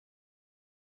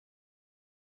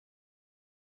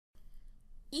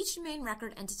Each main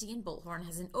record entity in Bullhorn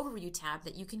has an Overview tab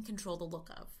that you can control the look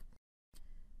of.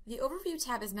 The Overview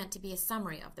tab is meant to be a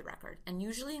summary of the record and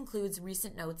usually includes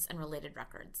recent notes and related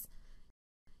records.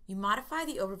 You modify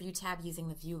the Overview tab using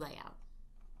the View layout.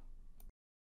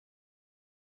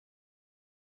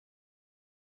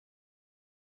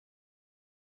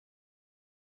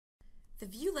 The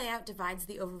View layout divides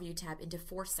the Overview tab into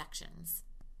 4 sections: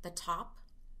 the top,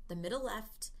 the middle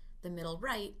left, the middle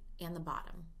right, and the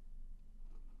bottom.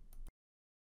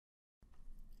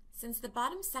 Since the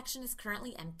bottom section is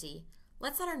currently empty,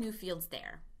 let's add our new fields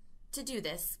there. To do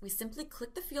this, we simply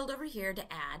click the field over here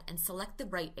to add and select the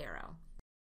right arrow.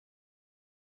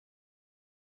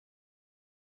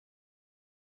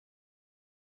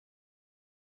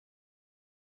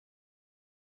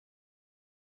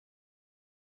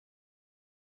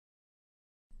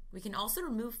 We can also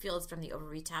remove fields from the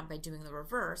Overview tab by doing the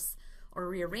reverse, or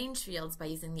rearrange fields by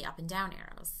using the up and down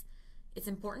arrows. It's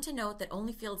important to note that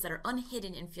only fields that are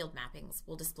unhidden in field mappings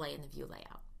will display in the View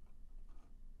layout.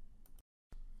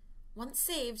 Once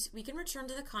saved, we can return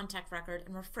to the contact record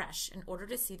and refresh in order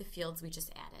to see the fields we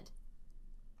just added.